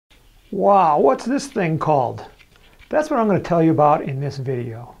Wow, what's this thing called? That's what I'm going to tell you about in this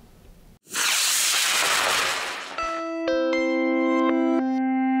video.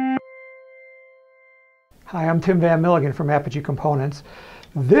 Hi, I'm Tim Van Milligan from Apogee Components.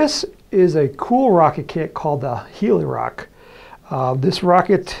 This is a cool rocket kit called the Heli-Roc. This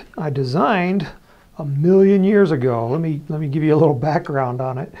rocket I designed a million years ago. Let me give you a little background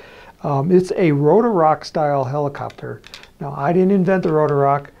on it. It's a Rotor style helicopter. Now, I didn't invent the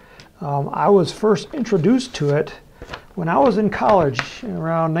Rotor. I was first introduced to it when I was in college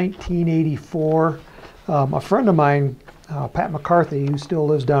around 1984. A friend of mine, Pat McCarthy, who still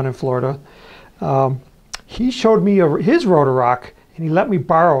lives down in Florida, he showed me his Rotor and he let me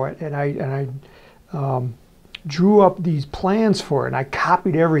borrow it, and I drew up these plans for it, and I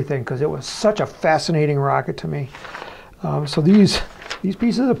copied everything because it was such a fascinating rocket to me. So these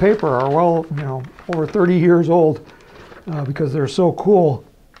pieces of paper are, well, over 30 years old because they're so cool.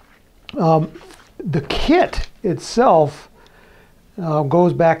 The kit itself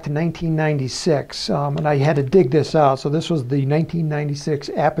goes back to 1996, and I had to dig this out. So this was the 1996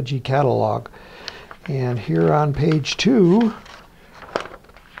 Apogee catalog. And here on page two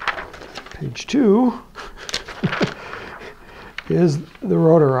is the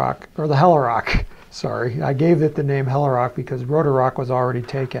Rotor, or the Heli-Roc. Sorry, I gave it the name Heli-Roc because Rotor was already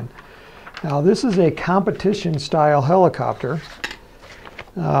taken. Now this is a competition style helicopter,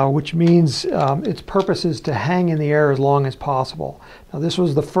 which means its purpose is to hang in the air as long as possible. Now this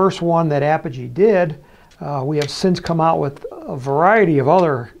was the first one that Apogee did. We have since come out with a variety of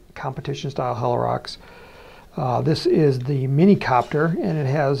other competition style Heli-Rocs. This is the mini copter, and it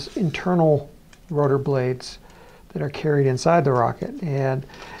has internal rotor blades that are carried inside the rocket. And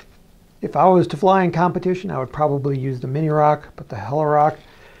if I was to fly in competition, I would probably use the mini roc, but the Heli-Roc,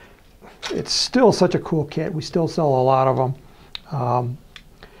 it's still such a cool kit. We still sell a lot of them.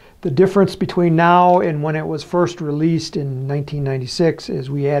 The difference between now and when it was first released in 1996 is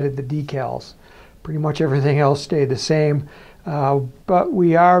we added the decals. Pretty much everything else stayed the same, but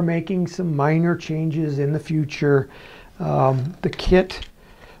we are making some minor changes in the future. The kit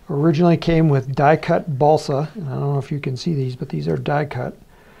originally came with die-cut balsa, and I don't know if you can see these, but these are die-cut,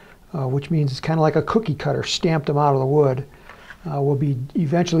 which means it's kind of like a cookie cutter, stamped them out of the wood. We'll be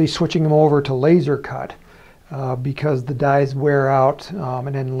eventually switching them over to laser cut because the dies wear out,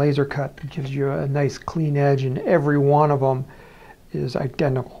 and then laser cut gives you a nice clean edge, and every one of them is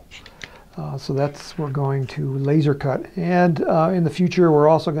identical. So we're going to laser cut. And in the future, we're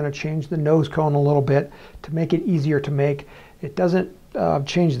also going to change the nose cone a little bit to make it easier to make. It doesn't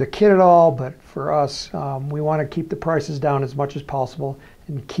change the kit at all, but for us, we want to keep the prices down as much as possible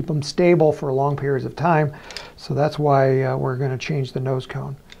and keep them stable for long periods of time. So that's why we're going to change the nose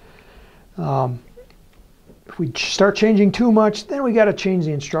cone. If we start changing too much, then we got to change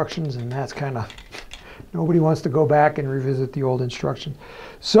the instructions, and that's kind of, nobody wants to go back and revisit the old instructions.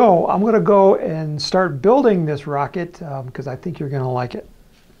 So I'm going to go and start building this rocket because I think you're going to like it.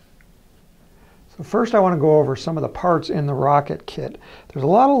 So first I want to go over some of the parts in the rocket kit. There's a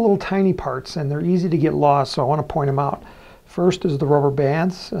lot of little tiny parts, and they're easy to get lost, so I want to point them out. First is the rubber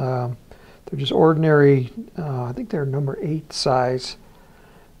bands. They're just ordinary, I think they're number 8 size.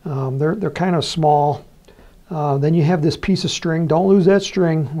 They're kind of small. Then you have this piece of string. Don't lose that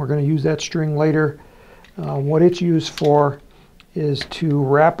string. We're going to use that string later. What it's used for is to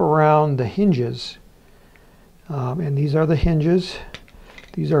wrap around the hinges. And these are the hinges.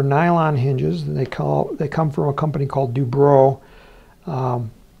 These are nylon hinges, and they come from a company called Dubrow.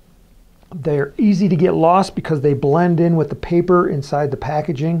 They're easy to get lost because they blend in with the paper inside the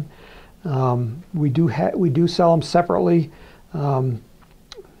packaging. We do sell them separately.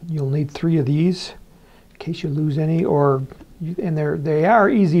 You'll need 3 of these in case you lose any, and they are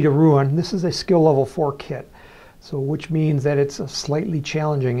easy to ruin. This is a skill level 4 kit, so which means that it's slightly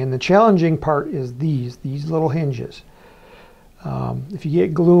challenging. And the challenging part is these little hinges. If you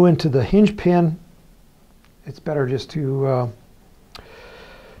get glue into the hinge pin, it's better just to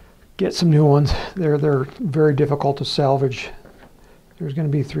get some new ones. They're very difficult to salvage. There's going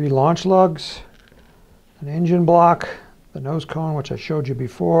to be 3 launch lugs, an engine block, the nose cone, which I showed you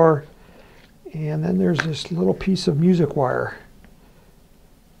before, and then there's this little piece of music wire.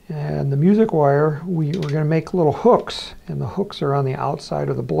 And the music wire, we're going to make little hooks, and the hooks are on the outside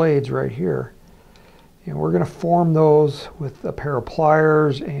of the blades right here. And we're going to form those with a pair of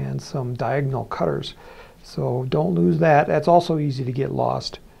pliers and some diagonal cutters. So don't lose that. That's also easy to get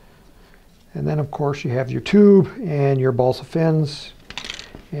lost. And then of course you have your tube and your balsa fins.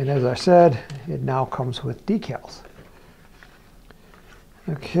 And as I said, it now comes with decals.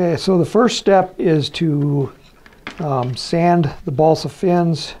 Okay, so the first step is to sand the balsa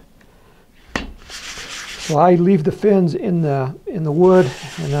fins So I leave the fins in the wood,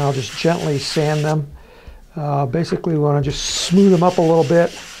 and then I'll just gently sand them. Basically, we want to just smooth them up a little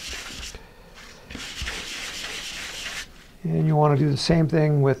bit. And you want to do the same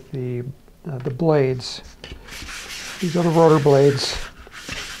thing with the blades. These are the rotor blades.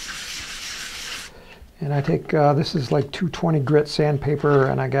 And I take, this is like 220 grit sandpaper,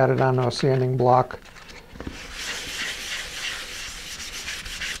 and I got it on a sanding block.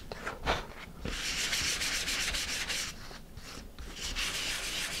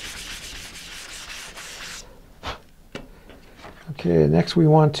 Okay, next we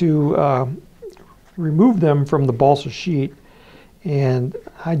want to remove them from the balsa sheet, and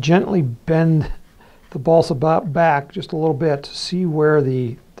I gently bend the balsa back just a little bit to see where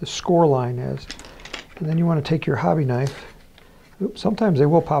the score line is. And then you want to take your hobby knife. Oops, sometimes they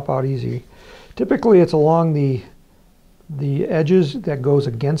will pop out easy. Typically it's along the edges that goes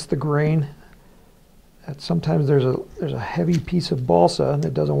against the grain. That sometimes there's a heavy piece of balsa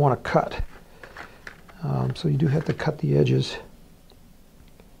that doesn't want to cut. So you do have to cut the edges.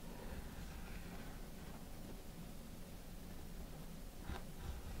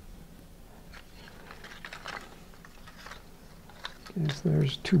 Okay, so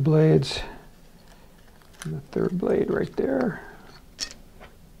there's 2 blades. And the 3rd blade right there.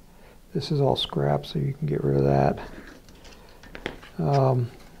 This is all scrap, so you can get rid of that.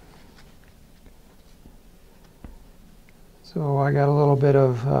 So I got a little bit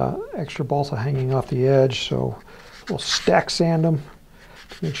of extra balsa hanging off the edge, so we'll stack sand them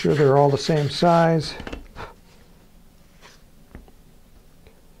to make sure they're all the same size.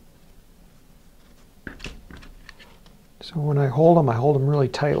 So when I hold them really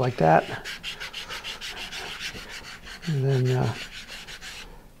tight like that. And then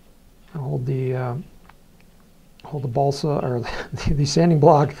I hold the balsa or the sanding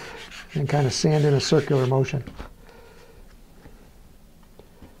block and kind of sand in a circular motion.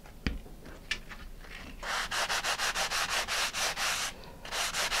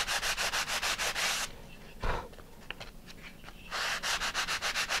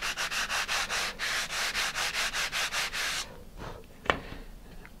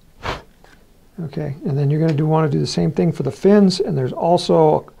 Okay, and then you're going to want to do the same thing for the fins, and there's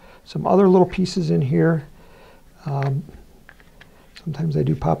also some other little pieces in here. Sometimes they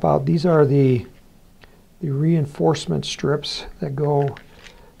do pop out. These are the reinforcement strips that go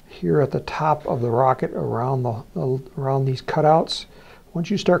here at the top of the rocket around around these cutouts. Once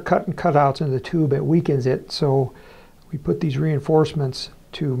you start cutting cutouts into the tube, it weakens it. So we put these reinforcements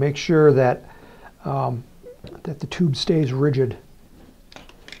to make sure that that the tube stays rigid.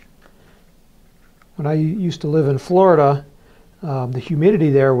 When I used to live in Florida, the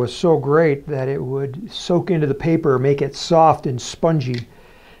humidity there was so great that it would soak into the paper, make it soft and spongy.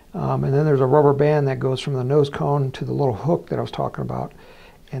 And then there's a rubber band that goes from the nose cone to the little hook that I was talking about.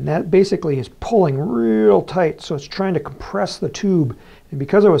 And that basically is pulling real tight, so it's trying to compress the tube. And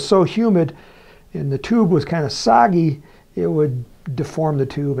because it was so humid and the tube was kind of soggy, it would deform the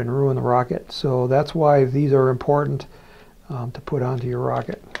tube and ruin the rocket. So that's why these are important to put onto your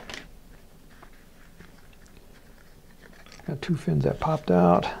rocket. Got 2 fins that popped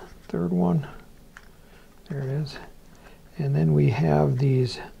out, 3rd one, there it is. And then we have the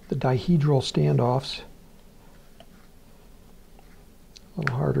dihedral standoffs. A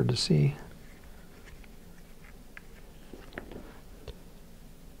little harder to see.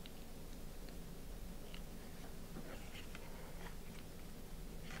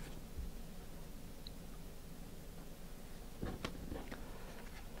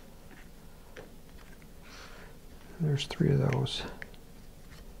 There's 3 of those.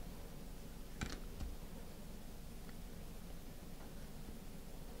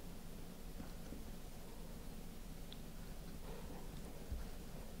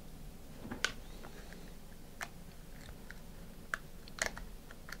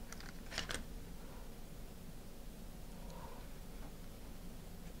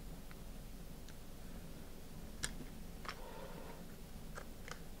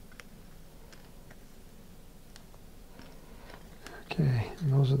 Okay,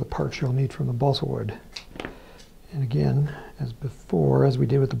 and those are the parts you'll need from the balsa wood. And again, as before, as we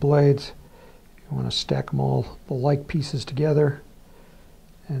did with the blades, you want to stack them all, the like pieces together,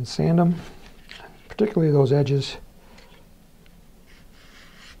 and sand them, particularly those edges.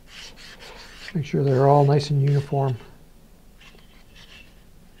 Make sure they're all nice and uniform.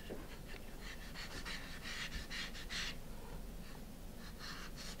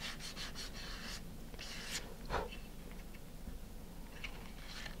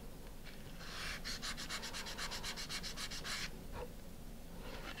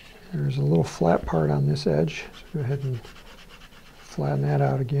 There's a little flat part on this edge, so go ahead and flatten that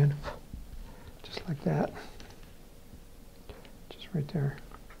out again, just like that, just right there.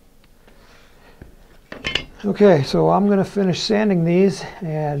 Okay, so I'm going to finish sanding these,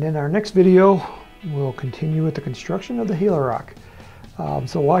 and in our next video we'll continue with the construction of the Heli-Roc.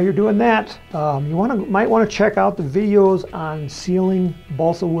 So while you're doing that, you might want to check out the videos on sealing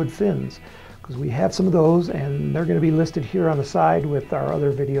balsa wood fins, because we have some of those and they're going to be listed here on the side with our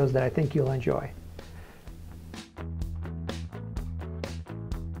other videos that I think you'll enjoy.